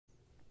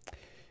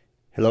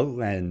Hello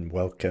and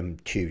welcome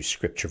to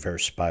Scripture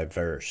Verse by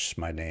Verse.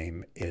 My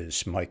name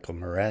is Michael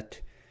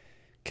Moret,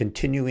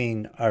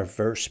 continuing our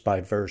verse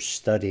by verse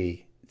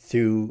study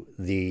through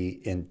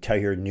the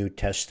entire New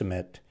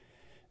Testament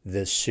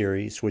this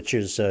series, which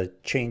is a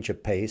change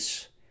of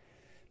pace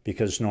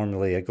because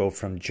normally I go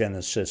from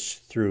Genesis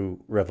through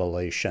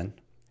Revelation,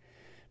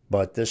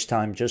 but this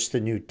time just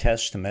the New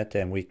Testament,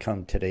 and we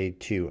come today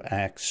to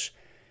Acts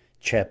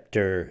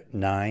chapter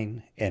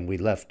 9, and we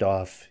left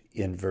off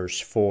in verse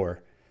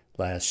 4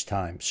 last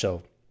time.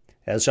 So,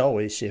 as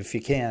always, if you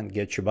can,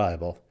 get your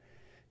Bible,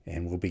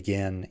 and we'll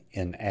begin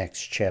in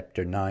Acts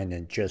chapter 9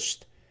 in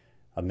just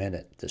a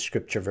minute. The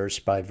Scripture Verse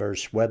by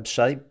Verse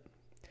website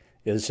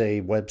is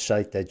a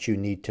website that you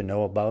need to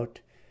know about.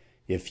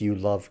 If you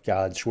love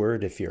God's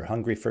Word, if you're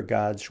hungry for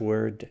God's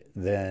Word,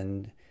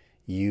 then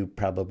you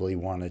probably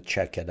want to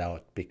check it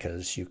out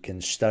because you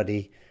can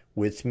study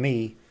with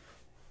me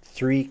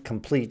 3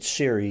 complete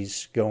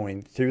series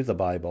going through the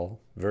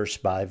Bible, verse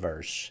by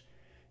verse,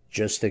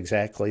 just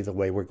exactly the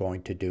way we're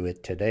going to do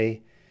it today.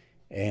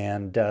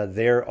 And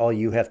there, all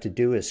you have to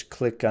do is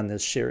click on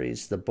this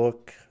series, the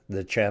book,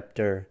 the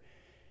chapter,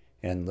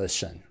 and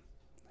listen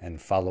and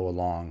follow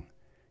along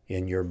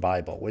in your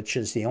Bible, which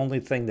is the only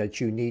thing that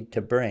you need to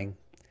bring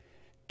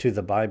to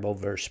the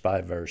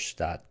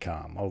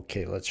BibleVerseByVerse.com.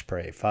 Okay, let's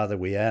pray. Father,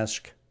 we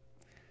ask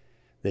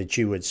that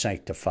you would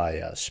sanctify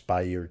us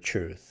by your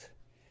truth.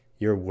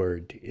 Your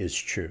word is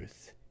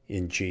truth.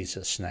 In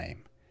Jesus'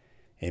 name,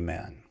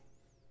 amen.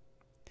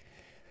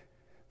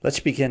 Let's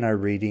begin our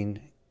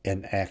reading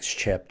in Acts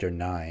chapter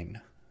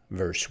 9,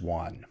 verse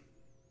 1.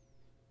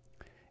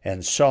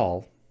 And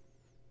Saul,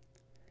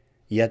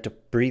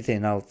 yet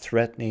breathing out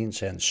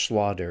threatenings and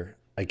slaughter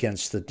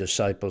against the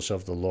disciples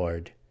of the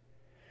Lord,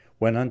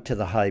 went unto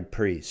the high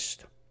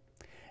priest,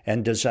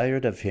 and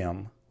desired of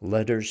him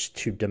letters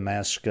to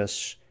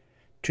Damascus,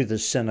 to the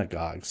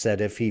synagogues, that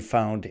if he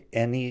found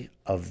any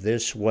of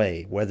this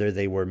way, whether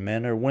they were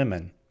men or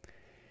women,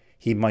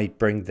 he might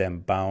bring them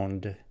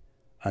bound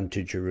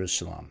unto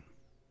Jerusalem.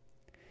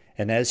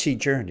 And as he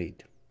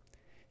journeyed,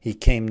 he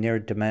came near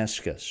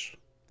Damascus,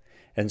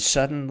 and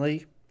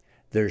suddenly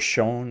there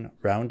shone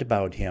round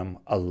about him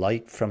a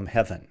light from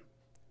heaven.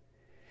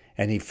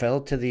 And he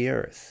fell to the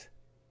earth,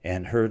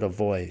 and heard a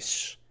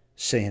voice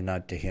saying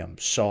unto him,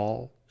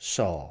 Saul,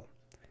 Saul,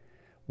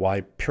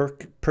 why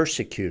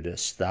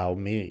persecutest thou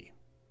me?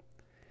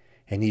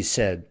 And he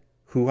said,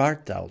 Who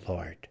art thou,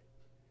 Lord?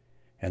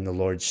 And the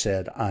Lord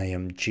said, I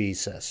am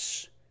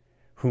Jesus,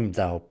 whom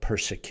thou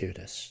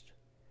persecutest.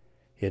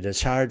 It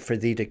is hard for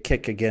thee to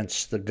kick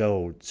against the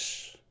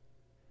goads.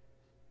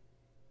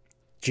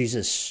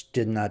 Jesus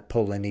did not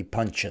pull any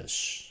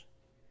punches.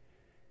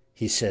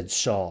 He said,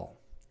 Saul,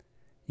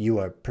 you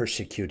are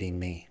persecuting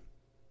me.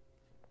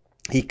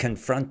 He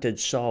confronted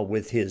Saul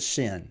with his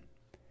sin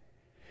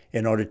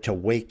in order to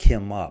wake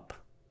him up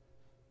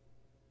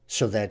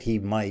so that he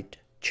might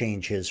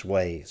change his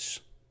ways.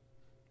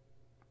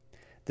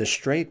 The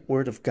straight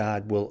word of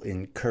God will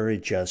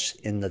encourage us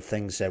in the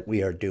things that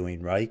we are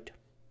doing right,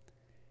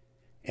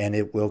 and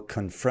it will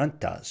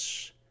confront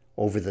us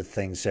over the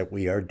things that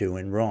we are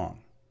doing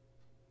wrong.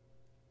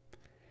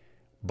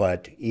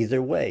 But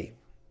either way,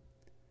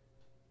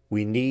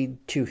 we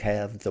need to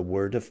have the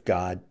word of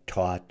God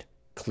taught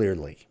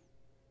clearly,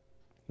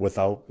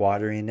 without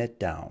watering it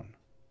down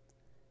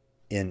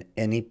in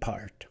any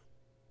part.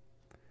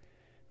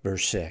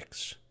 Verse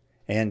 6,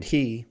 And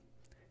he,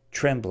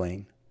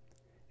 trembling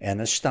and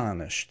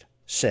astonished,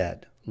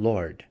 said,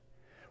 Lord,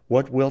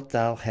 what wilt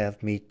thou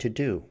have me to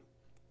do?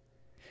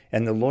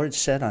 And the Lord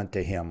said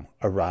unto him,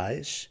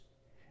 Arise,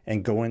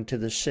 and go into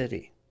the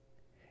city,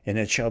 and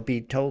it shall be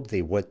told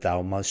thee what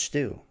thou must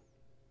do.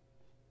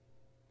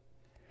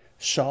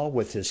 Saul,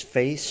 with his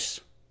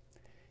face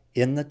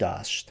in the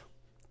dust,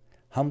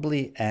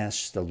 humbly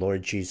asks the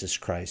Lord Jesus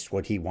Christ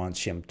what he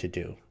wants him to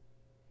do.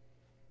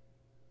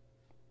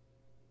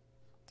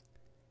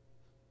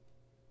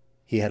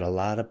 He had a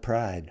lot of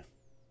pride,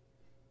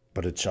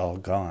 but it's all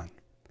gone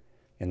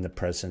in the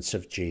presence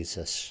of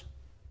Jesus.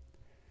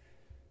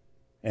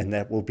 And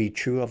that will be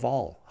true of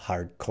all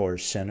hardcore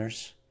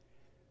sinners,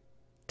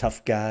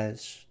 tough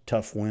guys,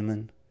 tough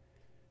women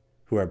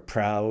who are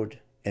proud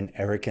and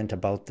arrogant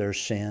about their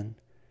sin.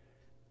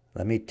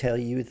 Let me tell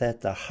you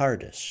that the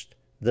hardest,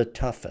 the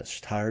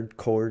toughest,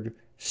 hardcore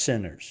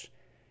sinners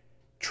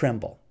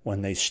tremble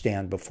when they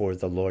stand before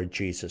the Lord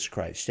Jesus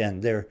Christ,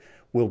 and there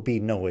will be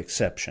no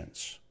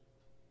exceptions.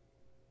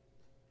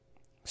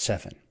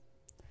 7.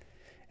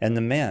 And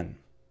the men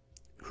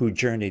who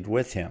journeyed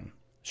with him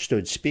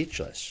stood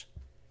speechless,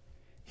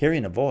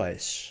 hearing a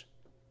voice,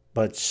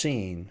 but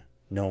seeing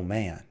no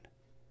man.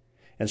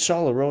 And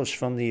Saul arose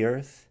from the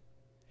earth,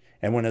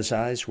 and when his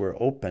eyes were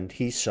opened,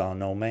 he saw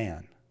no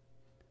man.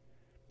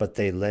 But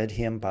they led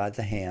him by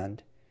the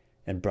hand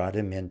and brought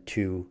him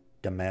into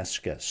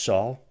Damascus.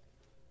 Saul,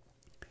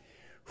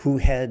 who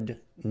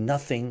had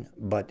nothing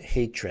but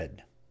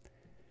hatred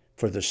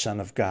for the Son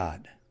of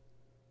God,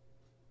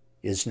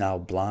 is now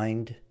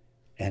blind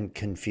and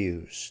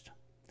confused.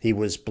 He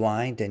was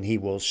blind, and he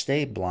will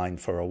stay blind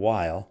for a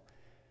while,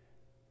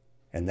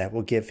 and that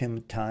will give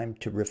him time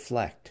to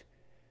reflect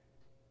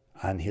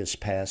on his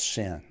past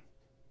sin.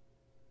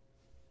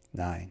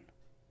 9.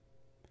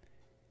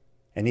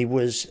 And he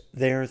was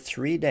there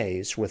 3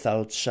 days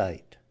without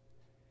sight,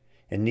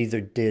 and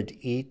neither did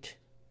eat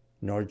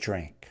nor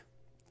drink.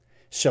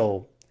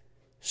 So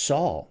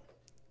Saul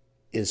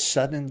is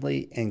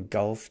suddenly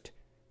engulfed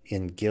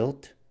in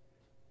guilt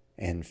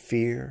and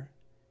fear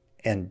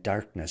and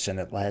darkness, and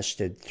it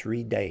lasted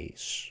 3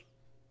 days.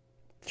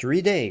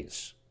 3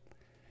 days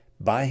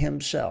by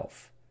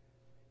himself,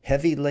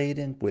 heavy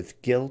laden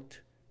with guilt,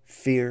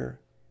 fear,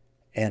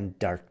 and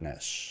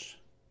darkness.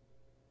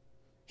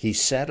 He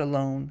sat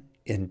alone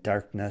in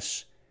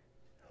darkness,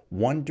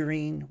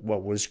 wondering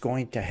what was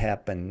going to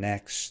happen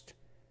next,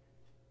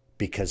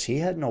 because he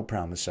had no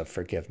promise of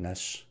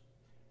forgiveness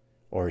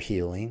or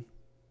healing.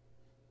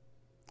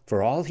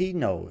 For all he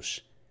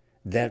knows,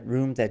 that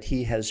room that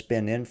he has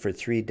been in for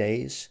 3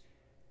 days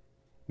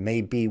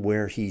may be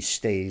where he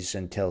stays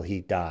until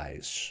he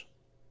dies.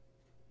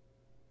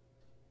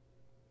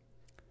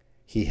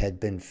 He had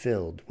been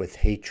filled with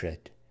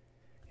hatred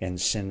and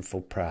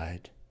sinful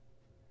pride.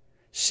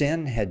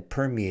 Sin had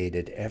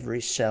permeated every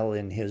cell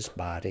in his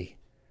body.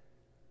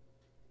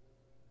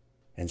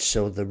 And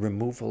so the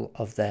removal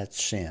of that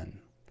sin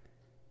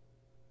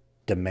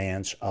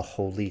demands a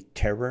holy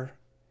terror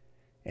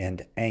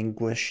and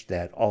anguish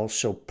that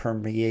also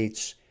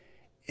permeates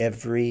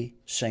every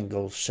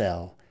single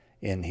cell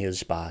in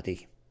his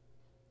body.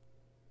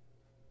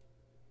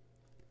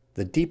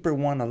 The deeper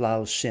one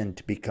allows sin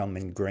to become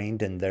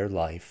ingrained in their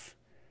life,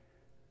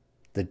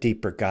 the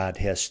deeper God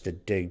has to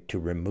dig to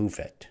remove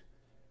it,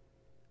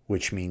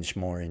 which means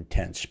more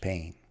intense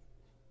pain.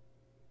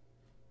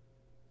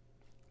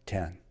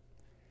 10.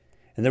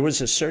 And there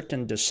was a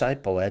certain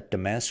disciple at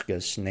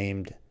Damascus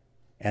named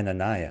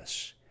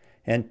Ananias,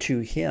 and to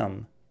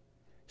him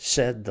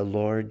said the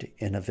Lord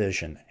in a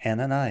vision,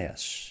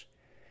 Ananias.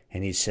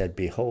 And he said,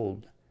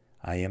 Behold,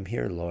 I am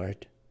here,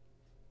 Lord.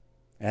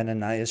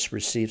 Ananias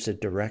receives a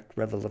direct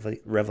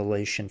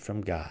revelation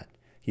from God.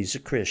 He's a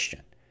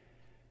Christian.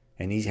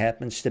 And he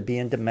happens to be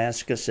in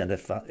Damascus, and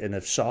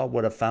if Saul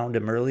would have found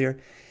him earlier,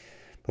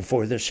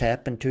 before this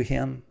happened to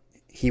him,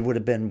 he would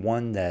have been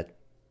one that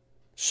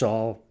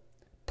Saul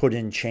put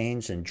in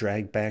chains and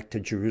dragged back to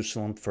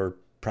Jerusalem for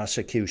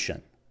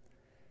prosecution.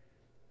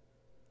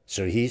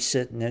 So he's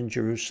sitting in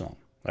Jerusalem,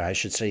 or I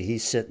should say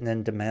he's sitting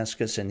in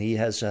Damascus, and he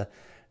has a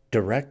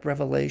direct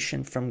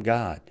revelation from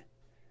God.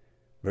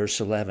 Verse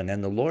 11,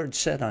 And the Lord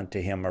said unto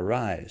him,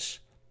 Arise,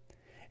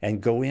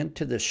 and go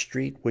into the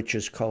street which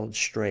is called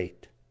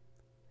Straight,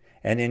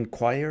 and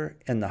inquire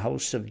in the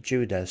house of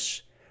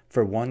Judas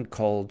for one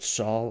called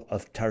Saul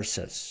of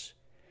Tarsus,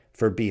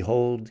 for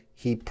behold,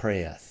 he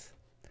prayeth.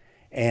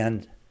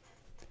 And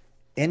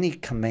any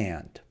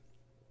command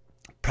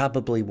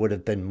probably would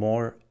have been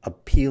more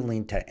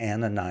appealing to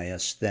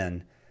Ananias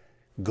than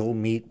go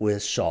meet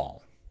with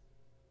Saul.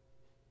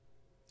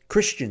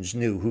 Christians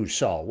knew who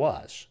Saul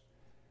was.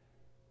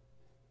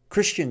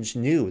 Christians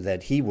knew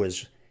that he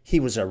was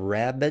a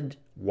rabid,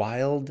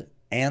 wild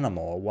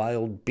animal, a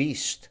wild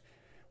beast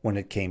when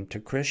it came to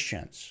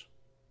Christians.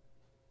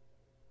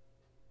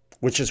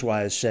 Which is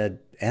why I said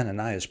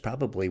Ananias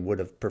probably would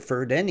have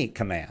preferred any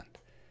command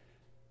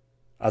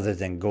other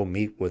than go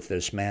meet with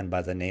this man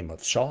by the name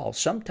of Saul.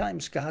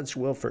 Sometimes God's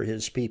will for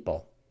his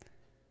people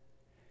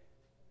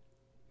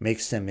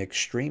makes them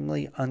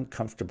extremely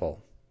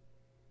uncomfortable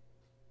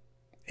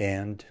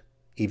and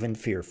even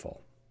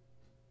fearful.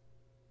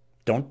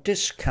 Don't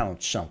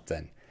discount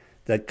something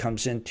that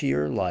comes into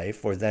your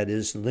life or that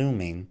is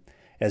looming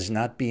as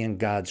not being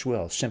God's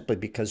will simply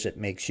because it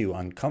makes you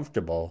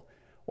uncomfortable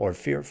or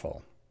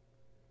fearful.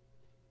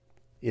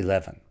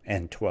 11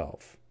 and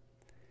 12.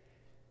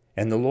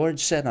 And the Lord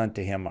said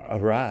unto him,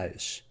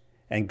 Arise,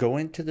 and go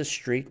into the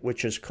street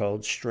which is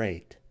called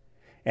Straight,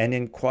 and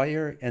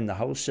inquire in the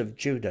house of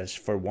Judas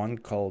for one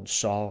called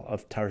Saul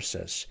of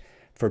Tarsus,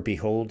 for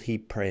behold, he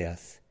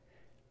prayeth,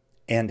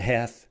 and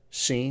hath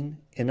seen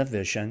in a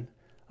vision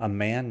a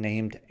man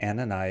named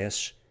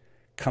Ananias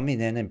coming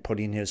in and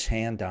putting his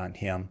hand on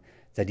him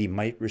that he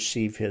might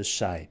receive his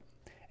sight.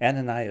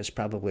 Ananias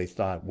probably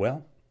thought,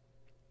 well,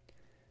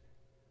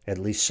 at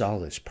least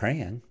Saul is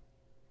praying.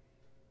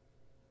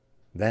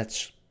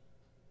 That's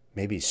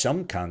maybe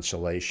some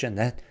consolation.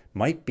 That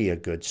might be a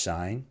good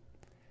sign.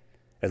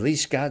 At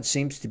least God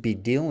seems to be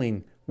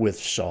dealing with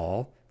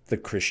Saul, the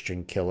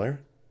Christian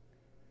killer.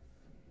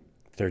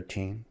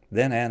 13.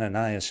 Then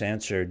Ananias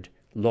answered,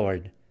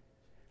 Lord,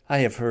 I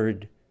have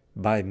heard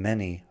by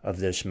many of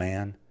this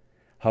man,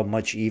 how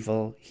much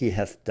evil he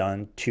hath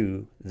done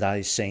to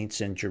thy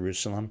saints in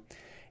Jerusalem.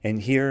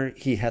 And here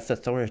he hath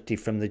authority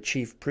from the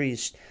chief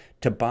priest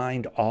to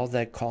bind all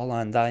that call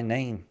on thy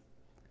name.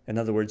 In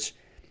other words,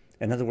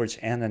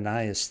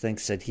 Ananias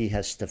thinks that he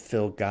has to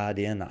fill God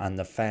in on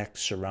the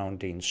facts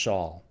surrounding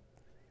Saul.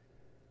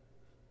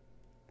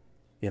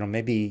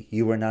 Maybe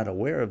you were not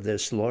aware of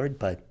this, Lord,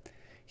 but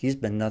he's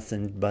been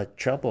nothing but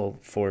trouble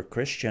for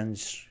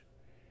Christians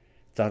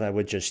Thought I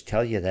would just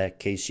tell you that in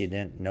case you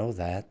didn't know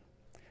that.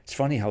 It's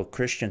funny how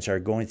Christians are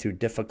going through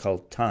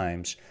difficult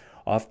times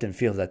often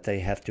feel that they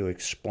have to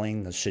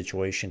explain the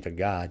situation to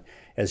God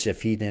as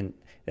if he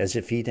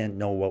didn't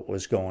know what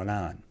was going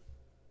on.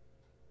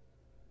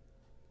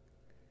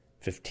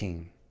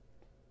 15.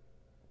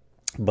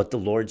 But the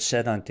Lord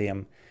said unto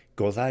him,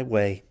 Go thy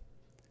way,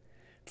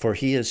 for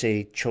he is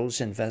a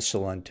chosen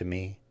vessel unto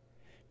me,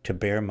 to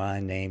bear my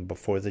name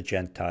before the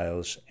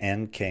Gentiles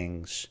and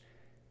kings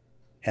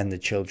and the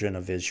children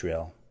of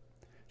Israel.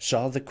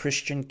 Saul the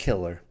Christian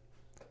killer,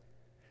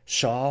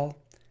 Saul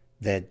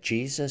that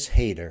Jesus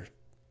hater,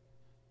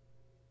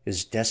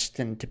 is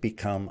destined to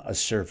become a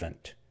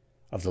servant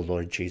of the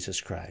Lord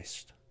Jesus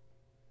Christ.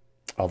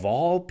 Of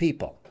all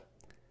people,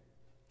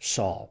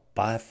 Saul,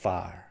 by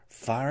far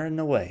and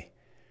away,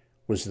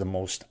 was the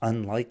most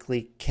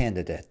unlikely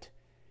candidate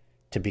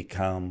to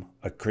become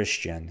a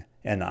Christian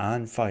and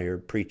on-fire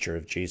preacher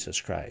of Jesus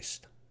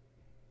Christ.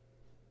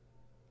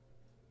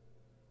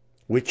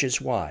 Which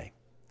is why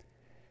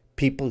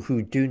people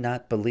who do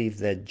not believe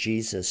that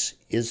Jesus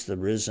is the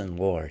risen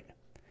Lord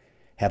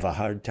have a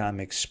hard time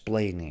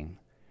explaining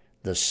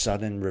the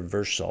sudden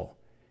reversal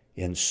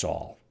in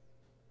Saul.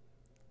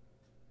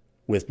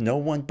 With no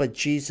one but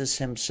Jesus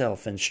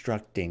himself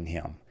instructing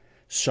him,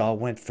 Saul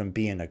went from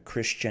being a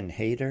Christian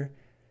hater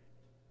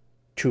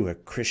to a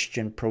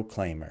Christian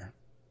proclaimer.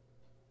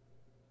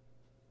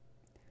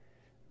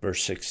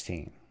 Verse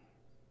 16.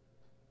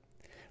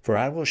 For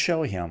I will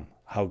show him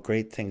how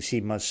great things he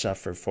must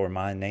suffer for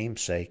my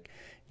name's sake.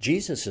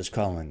 Jesus is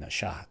calling the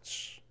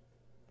shots.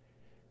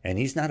 And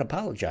he's not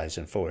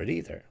apologizing for it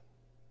either.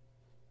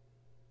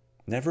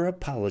 Never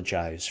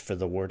apologize for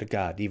the Word of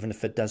God, even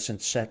if it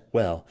doesn't set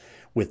well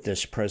with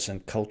this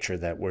present culture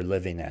that we're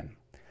living in.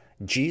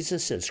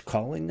 Jesus is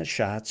calling the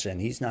shots,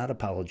 and he's not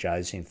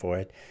apologizing for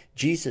it.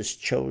 Jesus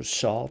chose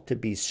Saul to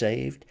be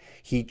saved.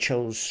 He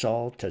chose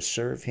Saul to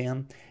serve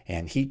him,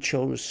 and he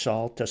chose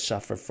Saul to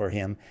suffer for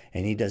him,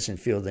 and he doesn't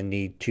feel the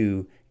need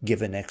to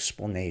give an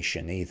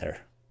explanation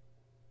either.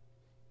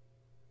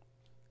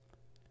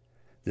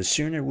 The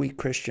sooner we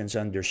Christians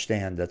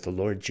understand that the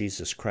Lord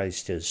Jesus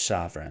Christ is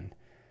sovereign,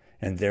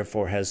 and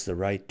therefore has the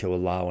right to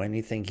allow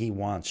anything he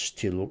wants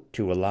to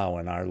allow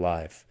in our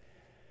life,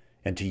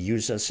 and to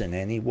use us in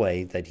any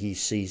way that he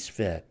sees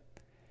fit,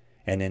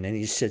 and in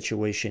any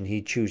situation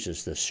he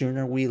chooses, the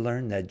sooner we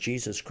learn that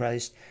Jesus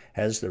Christ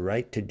has the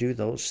right to do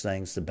those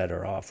things, the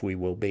better off we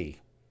will be.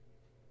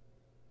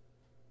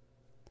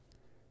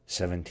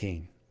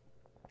 17.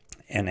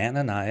 And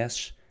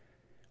Ananias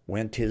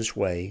went his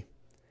way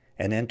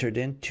and entered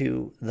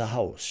into the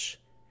house,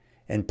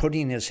 and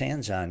putting his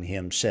hands on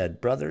him,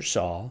 said, Brother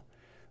Saul,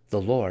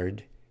 the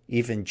Lord,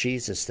 even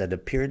Jesus that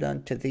appeared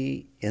unto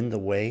thee in the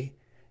way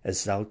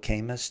as thou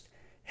camest,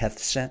 hath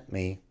sent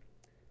me,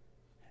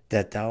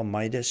 that thou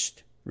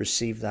mightest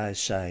receive thy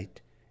sight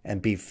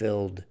and be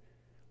filled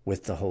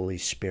with the Holy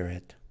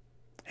Spirit.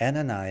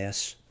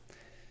 Ananias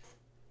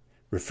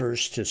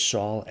refers to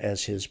Saul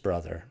as his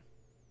brother.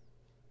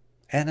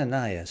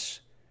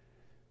 Ananias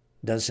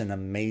does an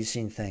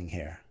amazing thing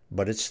here,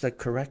 but it's the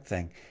correct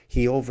thing.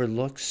 He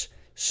overlooks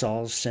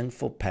Saul's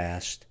sinful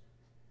past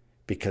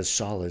because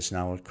Saul is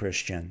now a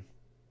Christian.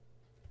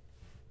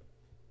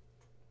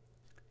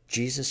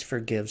 Jesus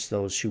forgives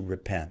those who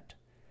repent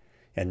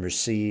and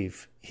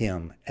receive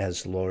him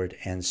as Lord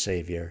and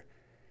Savior,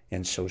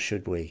 and so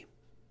should we.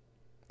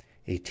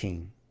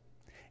 18.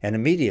 And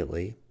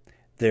immediately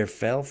there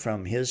fell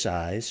from his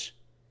eyes,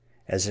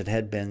 as it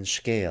had been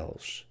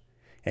scales,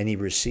 and he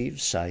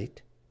received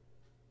sight,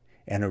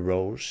 and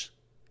arose,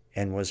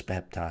 and was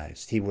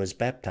baptized. He was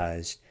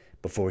baptized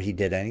before he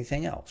did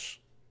anything else.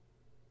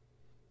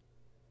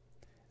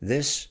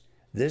 This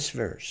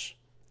verse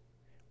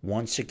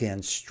once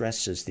again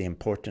stresses the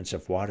importance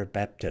of water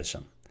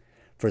baptism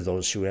for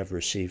those who have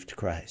received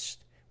Christ.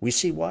 We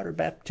see water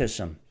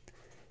baptism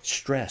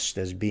stressed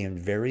as being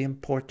very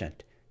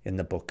important in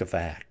the book of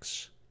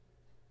Acts.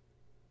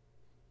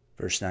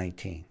 Verse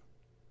 19.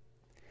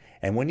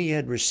 And when he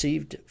had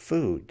received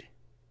food,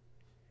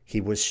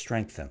 he was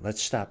strengthened.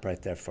 Let's stop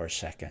right there for a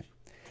second.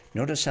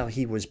 Notice how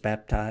he was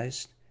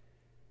baptized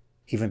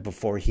even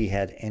before he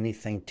had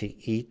anything to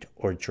eat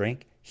or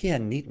drink. He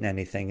hadn't eaten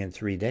anything in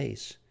 3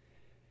 days.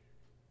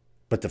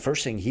 But the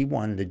first thing he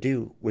wanted to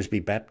do was be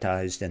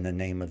baptized in the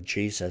name of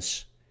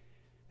Jesus,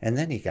 and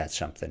then he got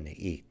something to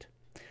eat.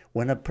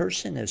 When a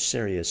person is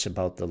serious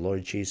about the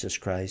Lord Jesus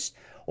Christ,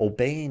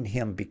 obeying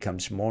him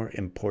becomes more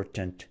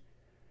important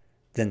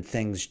than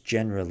things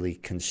generally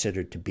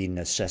considered to be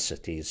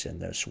necessities in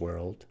this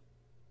world.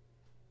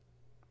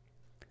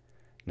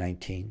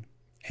 19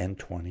 and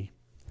 20.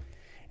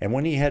 And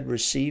when he had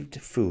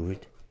received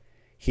food,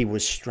 he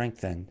was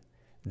strengthened.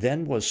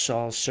 Then was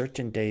Saul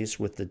certain days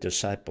with the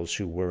disciples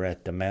who were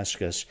at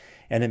Damascus,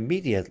 and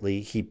immediately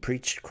he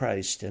preached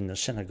Christ in the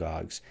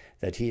synagogues,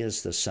 that he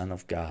is the Son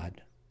of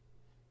God.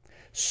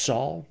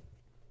 Saul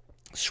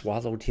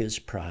swallowed his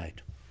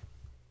pride,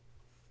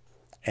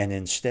 and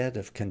instead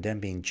of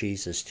condemning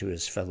Jesus to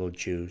his fellow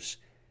Jews,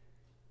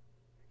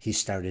 he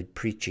started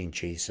preaching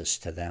Jesus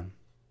to them.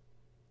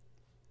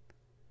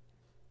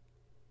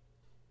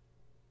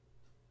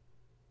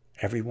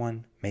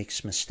 Everyone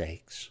makes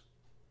mistakes.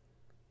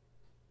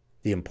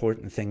 The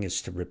important thing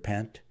is to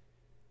repent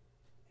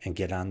and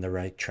get on the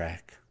right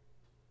track.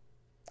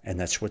 And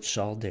that's what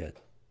Saul did.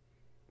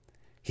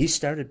 He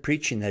started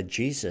preaching that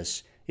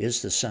Jesus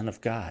is the Son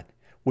of God,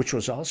 which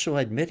was also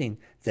admitting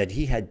that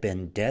he had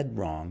been dead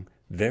wrong,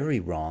 very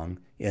wrong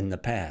in the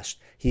past.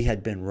 He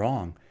had been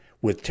wrong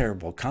with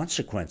terrible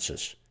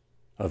consequences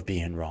of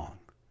being wrong.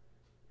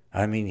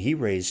 I mean, he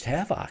raised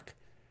havoc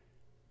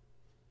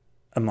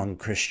among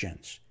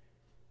Christians.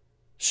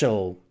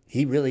 So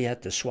he really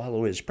had to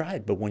swallow his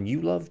pride. But when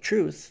you love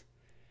truth,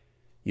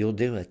 you'll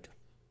do it.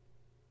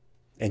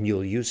 And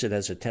you'll use it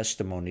as a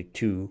testimony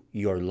to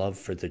your love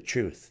for the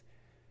truth.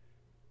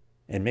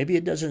 And maybe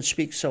it doesn't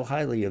speak so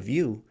highly of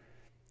you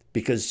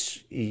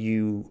because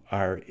you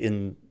are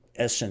in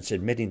essence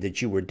admitting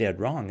that you were dead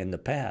wrong in the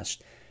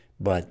past.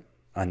 But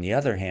on the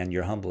other hand,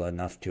 you're humble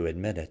enough to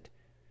admit it.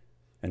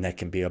 And that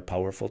can be a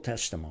powerful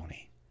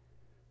testimony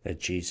that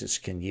Jesus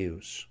can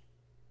use.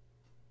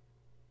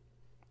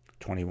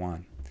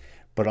 21.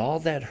 But all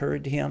that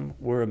heard him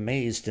were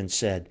amazed and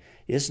said,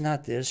 Is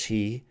not this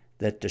he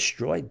that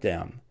destroyed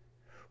them,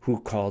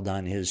 who called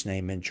on his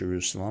name in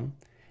Jerusalem,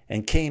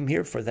 and came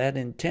here for that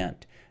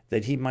intent,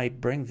 that he might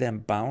bring them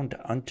bound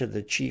unto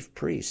the chief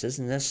priests?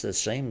 Isn't this the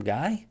same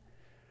guy?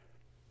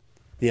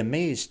 The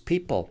amazed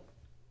people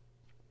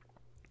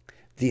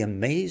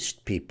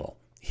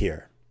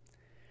here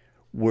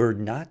were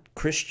not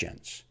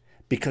Christians,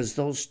 because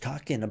those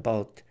talking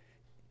about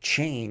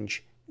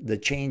the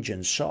change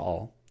in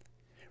Saul,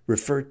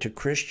 referred to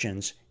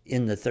Christians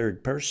in the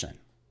third person.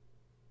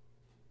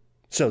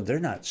 So they're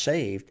not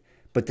saved,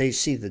 but they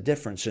see the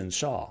difference in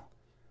Saul.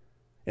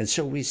 And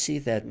so we see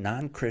that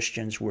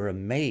non-Christians were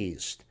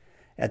amazed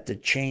at the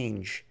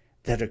change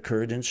that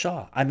occurred in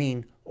Saul. I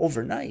mean,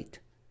 overnight,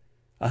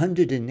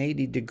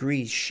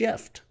 180-degree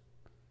shift.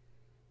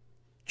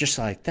 Just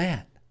like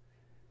that.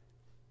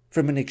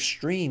 From an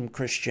extreme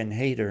Christian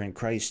hater and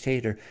Christ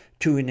hater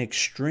to an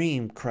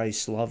extreme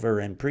Christ lover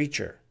and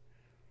preacher.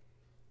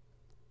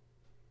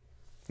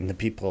 And the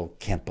people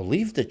can't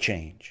believe the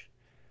change.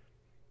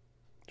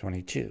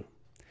 22.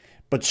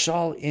 But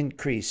Saul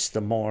increased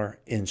the more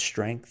in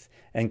strength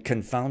and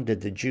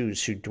confounded the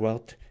Jews who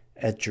dwelt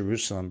at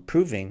Jerusalem,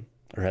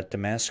 at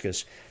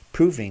Damascus,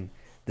 proving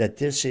that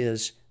this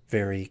is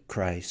very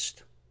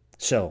Christ.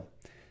 So,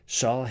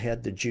 Saul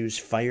had the Jews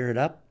fired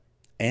up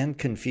and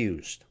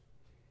confused.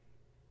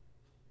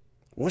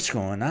 What's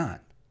going on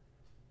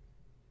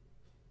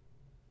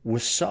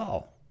with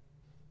Saul?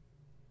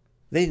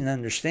 They didn't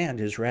understand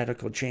his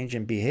radical change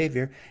in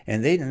behavior,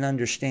 and they didn't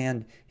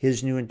understand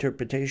his new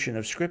interpretation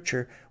of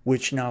Scripture,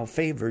 which now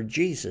favored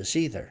Jesus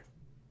either.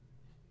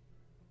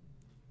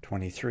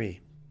 23.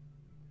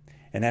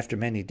 And after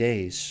many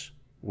days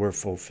were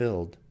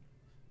fulfilled,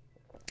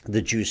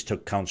 the Jews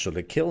took counsel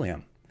to kill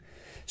him.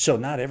 So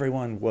not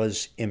everyone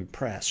was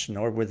impressed,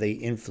 nor were they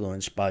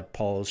influenced by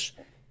Paul's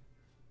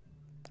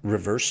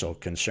reversal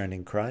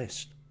concerning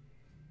Christ.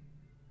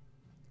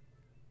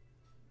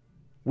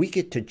 We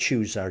get to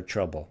choose our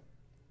trouble.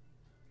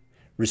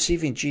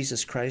 Receiving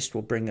Jesus Christ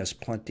will bring us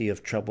plenty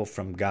of trouble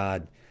from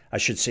God. I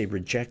should say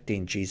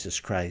rejecting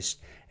Jesus Christ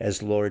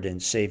as Lord and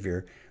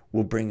Savior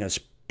will bring us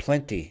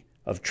plenty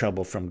of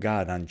trouble from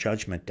God on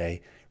Judgment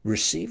Day.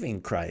 Receiving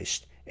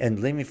Christ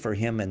and living for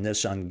Him in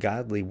this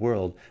ungodly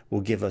world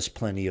will give us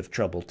plenty of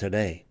trouble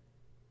today.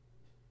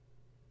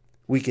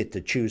 We get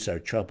to choose our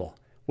trouble.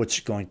 What's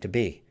it going to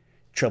be?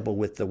 Trouble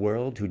with the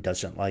world who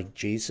doesn't like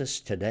Jesus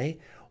today,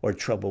 or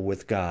trouble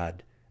with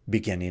God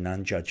beginning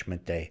on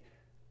Judgment Day?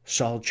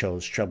 Saul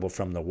chose trouble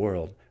from the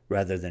world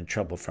rather than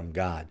trouble from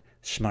God.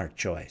 Smart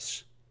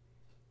choice.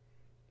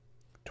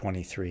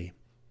 23.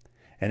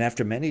 And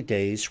after many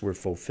days were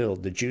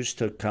fulfilled, the Jews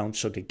took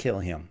counsel to kill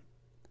him.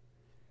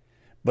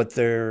 But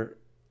their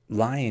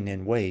lying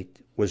in wait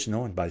was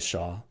known by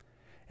Saul,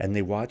 and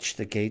they watched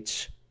the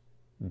gates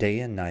day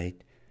and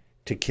night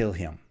to kill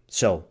him.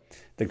 So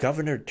the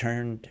governor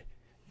turned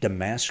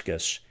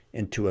Damascus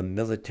into a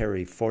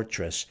military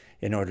fortress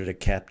in order to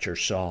capture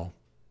Saul.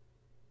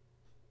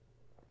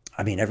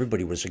 I mean,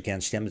 everybody was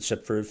against him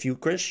except for a few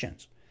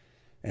Christians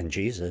and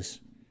Jesus.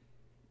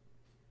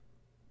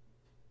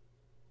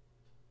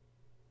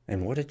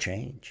 And what a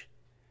change.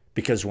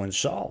 Because when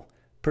Saul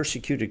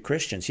persecuted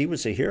Christians, he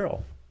was a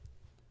hero.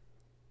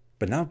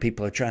 But now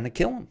people are trying to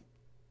kill him.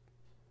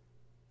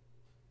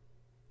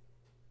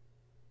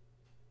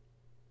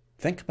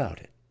 Think about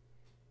it.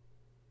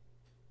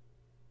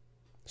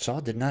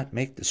 Saul did not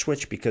make the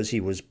switch because he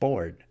was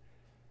bored.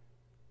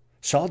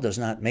 Saul does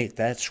not make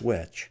that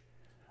switch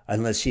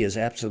unless he is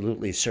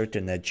absolutely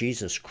certain that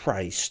Jesus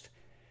Christ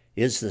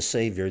is the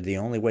Savior, the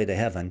only way to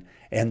heaven,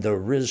 and the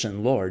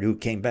risen Lord who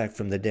came back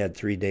from the dead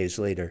 3 days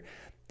later.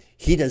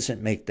 He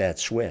doesn't make that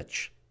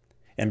switch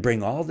and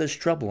bring all this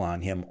trouble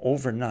on him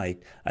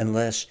overnight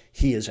unless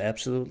he is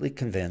absolutely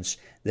convinced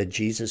that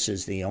Jesus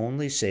is the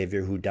only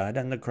Savior who died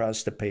on the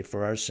cross to pay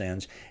for our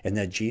sins, and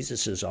that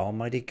Jesus is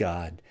Almighty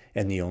God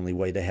and the only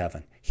way to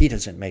heaven. He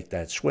doesn't make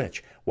that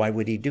switch. Why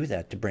would he do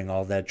that? To bring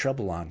all that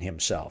trouble on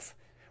himself.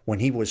 When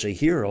he was a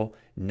hero,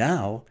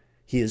 now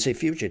he is a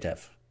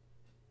fugitive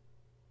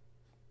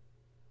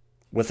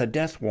with a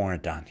death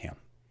warrant on him.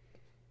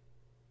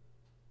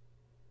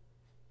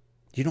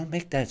 You don't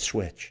make that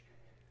switch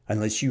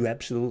unless you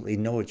absolutely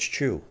know it's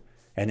true.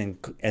 And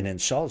in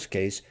Saul's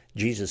case,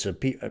 Jesus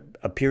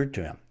appeared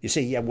to him. You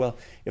say, yeah, well,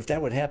 if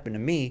that would happen to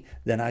me,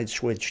 then I'd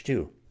switch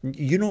too.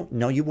 You don't.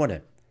 No, you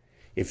wouldn't.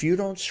 If you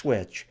don't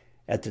switch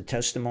at the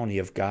testimony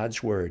of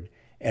God's word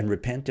and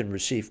repent and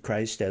receive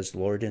Christ as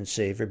Lord and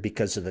Savior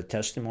because of the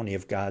testimony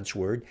of God's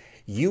word,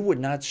 you would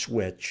not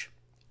switch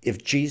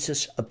if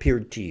Jesus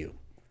appeared to you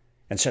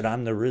and said,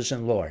 I'm the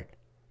risen Lord.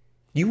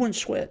 You wouldn't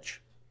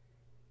switch.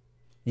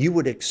 You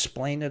would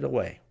explain it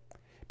away.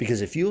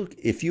 Because if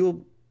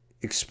you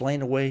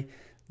explain away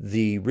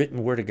the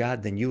written word of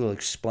God, then you will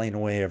explain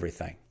away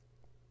everything.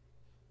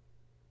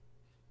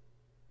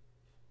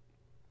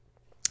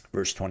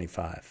 Verse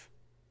 25.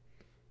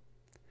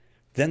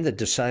 Then the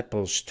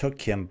disciples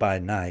took him by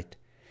night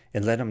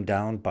and let him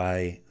down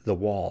by the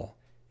wall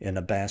in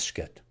a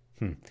basket.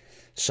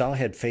 Saul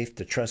had faith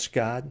to trust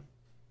God.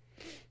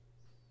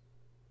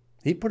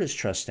 He put his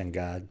trust in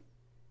God.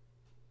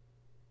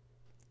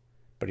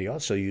 But he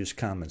also used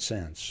common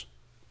sense.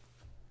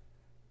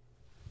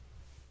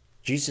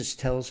 Jesus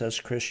tells us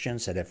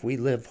Christians that if we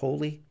live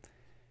holy,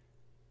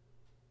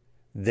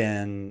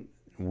 then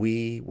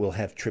we will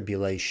have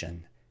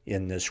tribulation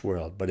in this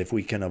world. But if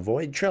we can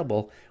avoid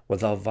trouble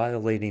without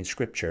violating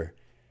Scripture,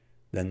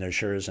 then there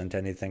sure isn't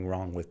anything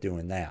wrong with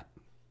doing that.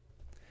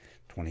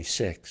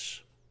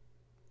 26.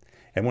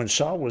 And when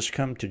Saul was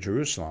come to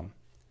Jerusalem,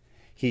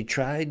 he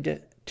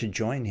tried to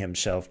join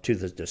himself to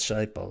the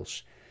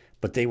disciples,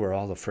 but they were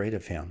all afraid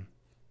of him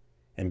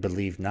and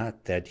believed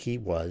not that he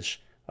was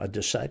a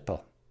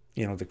disciple.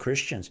 You know, the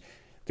Christians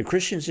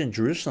in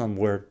Jerusalem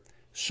where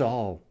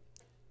Saul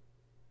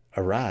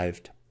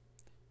arrived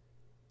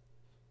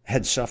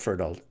had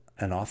suffered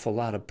an awful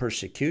lot of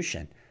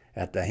persecution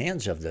at the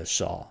hands of this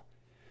Saul.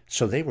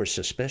 So they were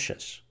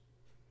suspicious.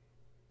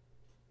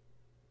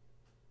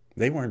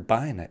 They weren't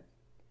buying it.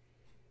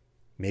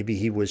 Maybe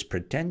he was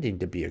pretending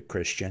to be a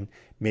Christian.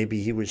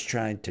 Maybe he was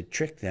trying to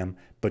trick them.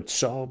 But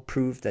Saul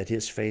proved that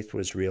his faith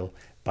was real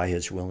by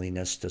his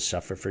willingness to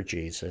suffer for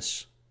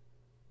Jesus.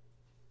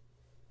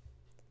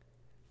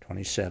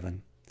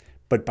 27.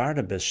 But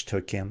Barnabas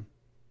took him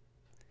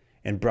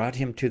and brought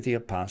him to the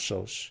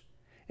apostles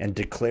and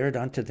declared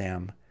unto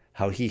them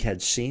how he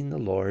had seen the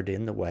Lord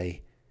in the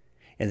way,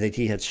 and that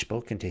he had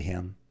spoken to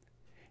him,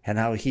 and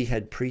how he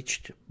had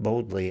preached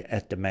boldly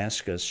at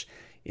Damascus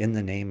in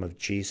the name of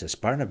Jesus.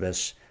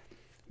 Barnabas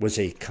was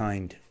a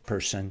kind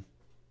person.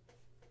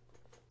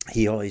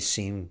 He always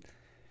seemed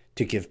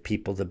to give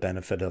people the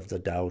benefit of the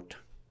doubt.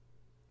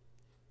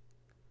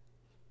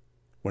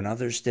 When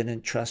others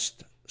didn't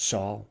trust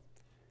Saul,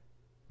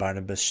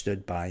 Barnabas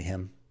stood by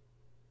him.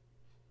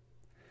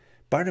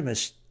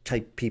 Barnabas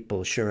type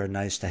people sure are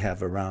nice to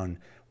have around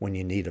when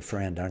you need a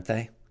friend, aren't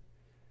they?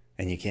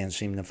 And you can't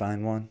seem to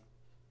find one.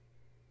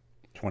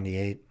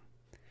 28.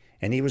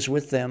 And he was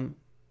with them,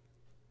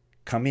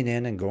 coming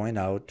in and going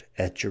out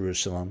at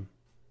Jerusalem.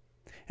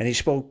 And he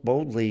spoke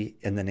boldly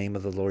in the name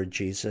of the Lord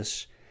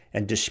Jesus,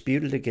 and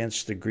disputed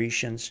against the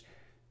Grecians,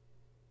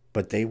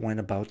 but they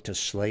went about to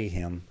slay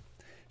him.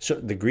 So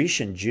the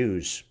Grecian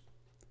Jews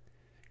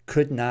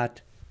could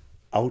not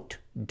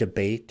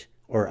out-debate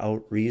or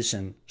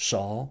out-reason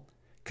Saul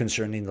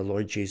concerning the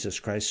Lord Jesus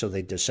Christ, so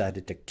they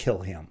decided to kill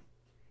him.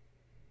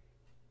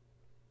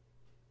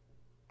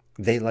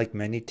 They, like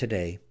many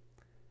today,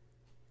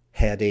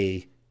 had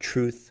a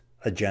truth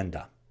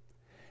agenda.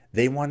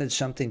 They wanted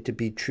something to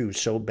be true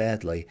so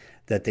badly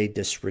that they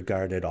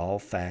disregarded all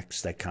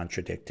facts that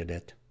contradicted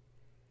it.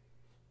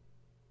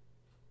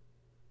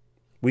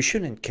 We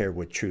shouldn't care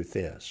what truth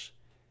is,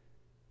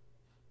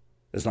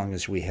 as long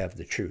as we have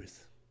the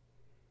truth.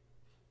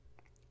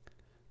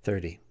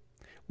 30.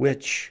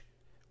 Which,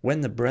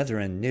 when the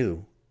brethren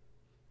knew,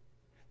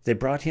 they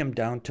brought him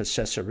down to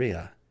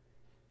Caesarea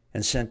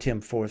and sent him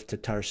forth to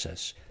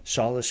Tarsus.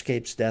 Saul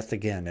escapes death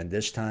again, and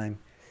this time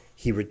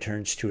he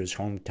returns to his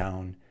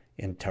hometown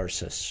in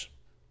Tarsus.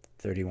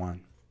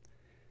 31.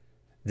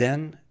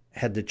 Then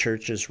had the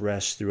churches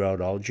rest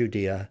throughout all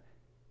Judea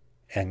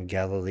and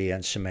Galilee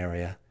and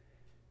Samaria,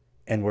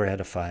 and were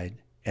edified,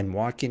 and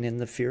walking in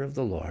the fear of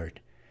the Lord,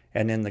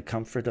 and in the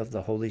comfort of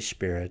the Holy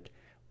Spirit,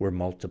 were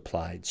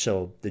multiplied.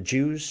 So the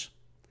Jews,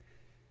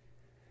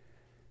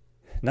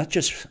 not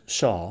just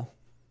Saul,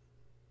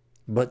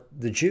 but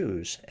the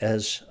Jews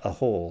as a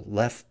whole,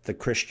 left the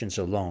Christians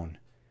alone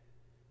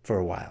for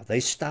a while. They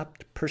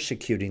stopped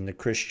persecuting the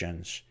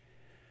Christians.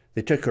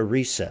 They took a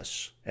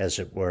recess, as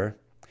it were,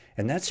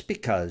 and that's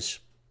because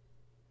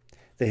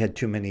they had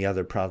too many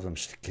other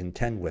problems to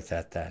contend with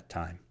at that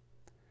time.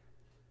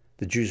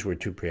 The Jews were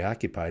too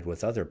preoccupied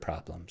with other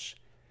problems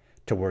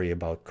to worry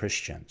about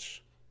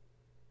Christians.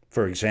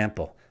 For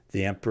example,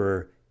 the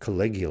Emperor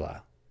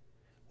Caligula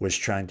was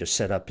trying to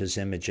set up his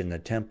image in the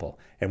temple,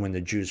 and when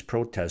the Jews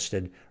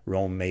protested,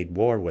 Rome made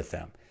war with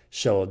them.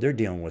 So they're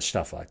dealing with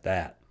stuff like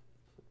that,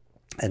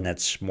 and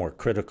that's more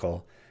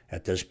critical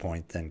at this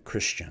point than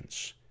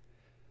Christians.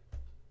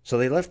 So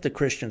they left the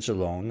Christians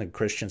alone. The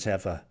Christians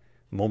have a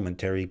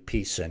momentary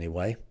peace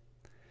anyway.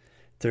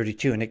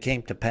 32, and it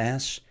came to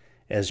pass,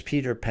 as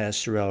Peter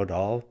passed throughout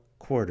all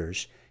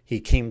quarters, he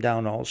came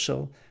down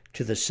also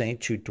to the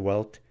saints who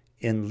dwelt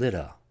in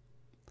Lydda.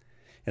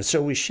 And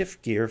so we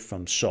shift gear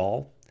from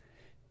Saul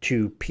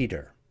to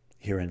Peter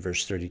here in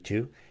verse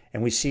 32,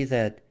 and we see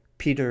that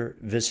Peter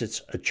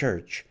visits a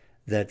church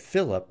that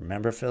Philip,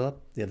 remember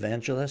Philip, the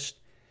evangelist,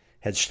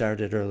 had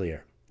started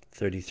earlier,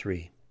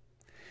 33.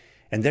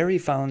 And there he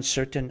found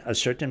a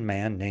certain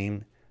man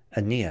named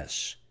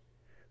Aeneas,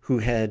 who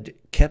had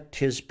kept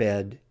his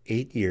bed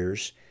 8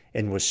 years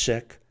and was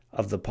sick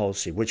of the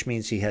palsy, which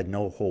means he had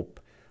no hope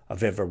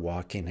of ever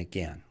walking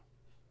again.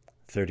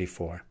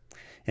 34.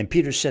 And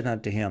Peter said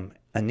unto him,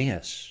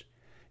 Aeneas,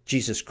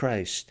 Jesus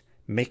Christ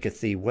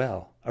maketh thee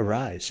well.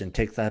 Arise and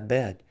take thy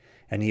bed.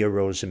 And he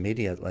arose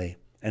immediately.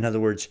 In other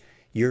words,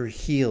 you're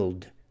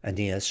healed,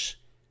 Aeneas,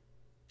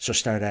 so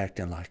start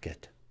acting like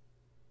it.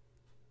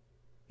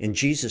 In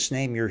Jesus'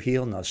 name, you're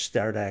healed. Now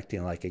start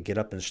acting like it. Get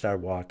up and start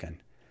walking.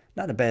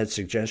 Not a bad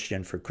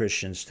suggestion for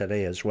Christians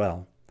today as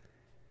well.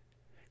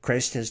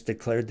 Christ has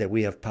declared that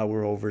we have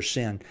power over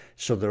sin,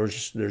 so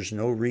there's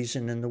no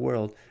reason in the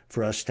world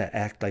for us to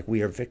act like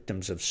we are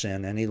victims of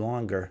sin any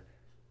longer.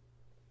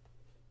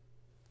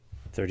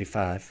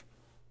 35.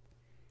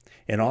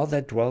 And all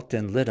that dwelt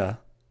in Lydda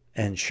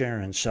and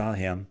Sharon saw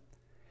him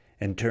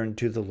and turned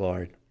to the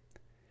Lord.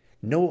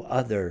 No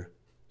other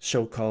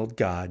so-called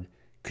God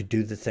could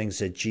do the things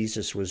that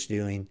Jesus was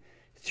doing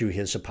through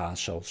his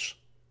apostles.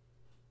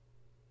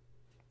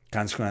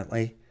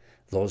 Consequently,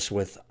 those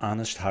with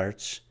honest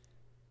hearts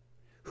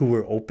who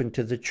were open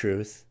to the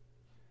truth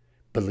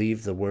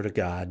believed the word of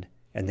God,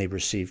 and they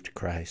received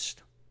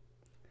Christ.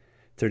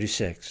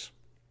 36.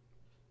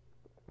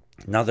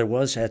 Now there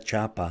was at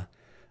Joppa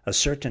a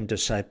certain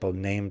disciple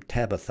named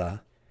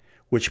Tabitha,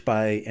 which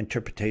by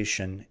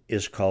interpretation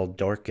is called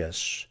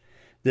Dorcas.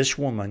 This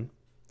woman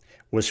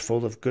was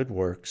full of good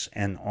works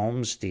and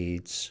alms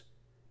deeds,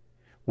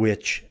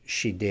 which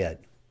she did.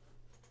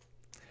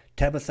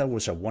 Tabitha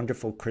was a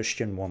wonderful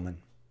Christian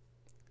woman.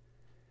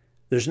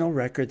 There's no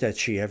record that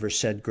she ever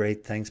said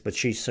great things, but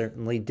she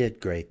certainly did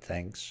great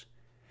things.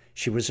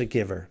 She was a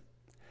giver.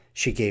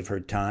 She gave her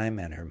time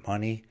and her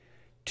money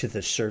to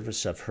the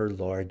service of her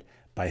Lord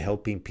by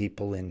helping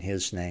people in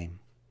his name.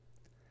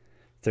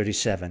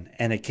 37.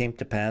 And it came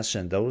to pass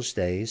in those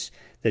days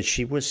that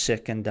she was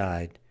sick and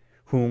died,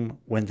 whom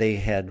when they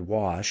had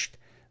washed,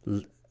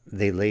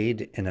 they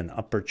laid in an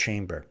upper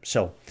chamber.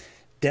 So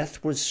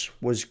death was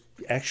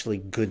actually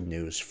good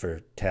news for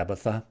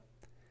Tabitha,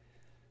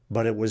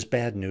 but it was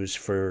bad news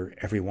for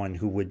everyone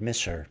who would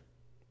miss her.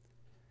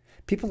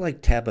 People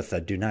like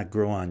Tabitha do not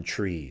grow on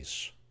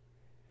trees.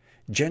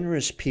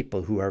 Generous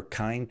people who are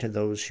kind to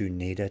those who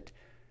need it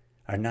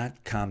are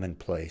not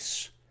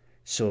commonplace.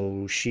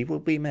 So she will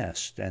be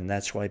missed, and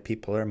that's why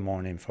people are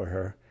mourning for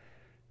her.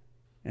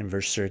 In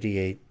verse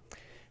 38,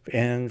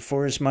 and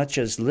forasmuch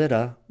as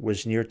Lydda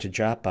was near to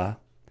Joppa,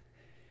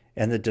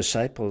 and the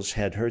disciples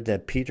had heard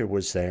that Peter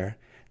was there,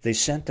 they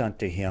sent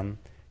unto him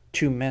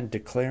 2 men,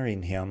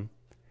 declaring him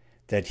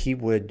that he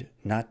would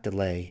not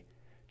delay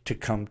to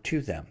come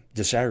to them,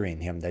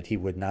 desiring him that he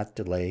would not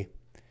delay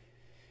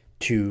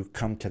to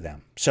come to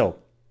them. So,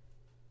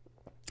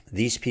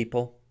 these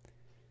people,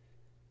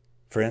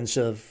 friends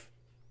of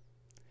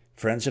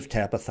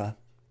Tabitha,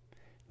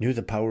 knew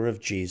the power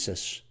of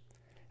Jesus,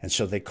 and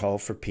so they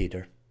called for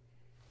Peter.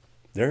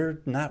 They're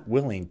not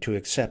willing to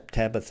accept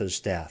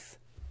Tabitha's death,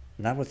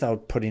 not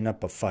without putting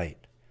up a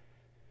fight.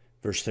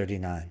 Verse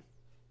 39.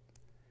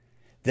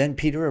 Then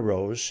Peter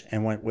arose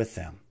and went with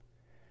them.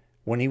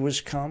 When he was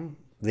come,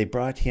 they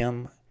brought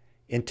him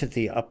into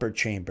the upper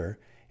chamber,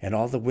 and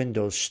all the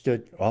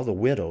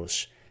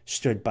widows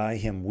stood by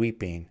him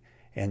weeping,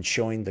 and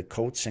showing the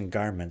coats and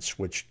garments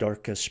which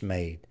Dorcas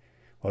made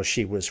while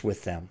she was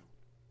with them.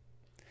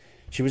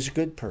 She was a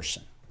good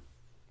person,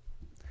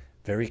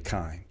 very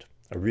kind,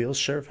 a real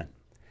servant,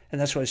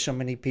 and that's why so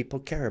many people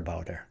care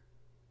about her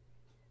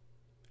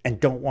and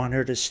don't want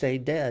her to stay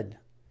dead.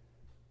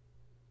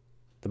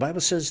 The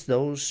Bible says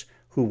those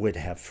who would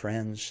have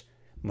friends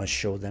must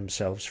show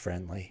themselves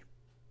friendly.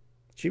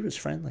 She was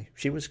friendly.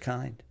 She was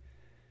kind.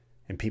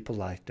 And people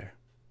liked her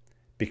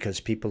because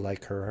people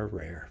like her are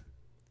rare.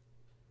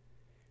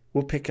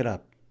 We'll pick it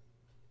up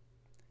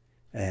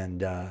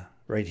and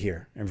right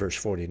here in verse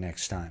 40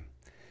 next time.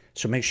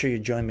 So make sure you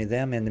join me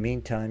then. In the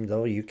meantime,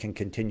 though, you can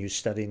continue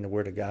studying the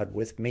Word of God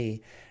with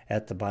me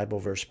at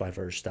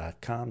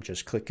thebibleversebyverse.com.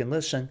 Just click and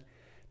listen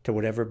to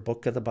whatever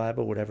book of the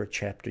Bible, whatever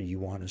chapter you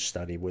want to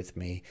study with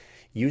me.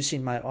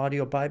 Using my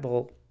audio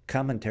Bible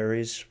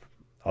commentaries,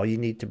 all you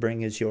need to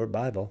bring is your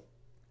Bible.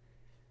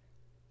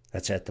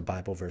 That's at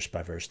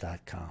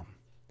thebibleversebyverse.com.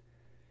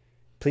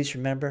 Please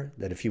remember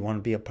that if you want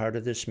to be a part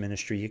of this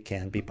ministry, you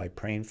can be by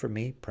praying for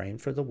me, praying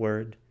for the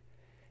Word,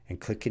 and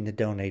clicking the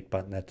donate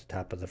button at the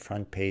top of the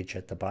front page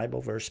at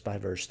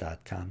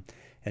thebibleversebyverse.com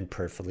and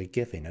prayerfully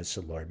giving as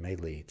the Lord may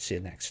lead. See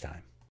you next time.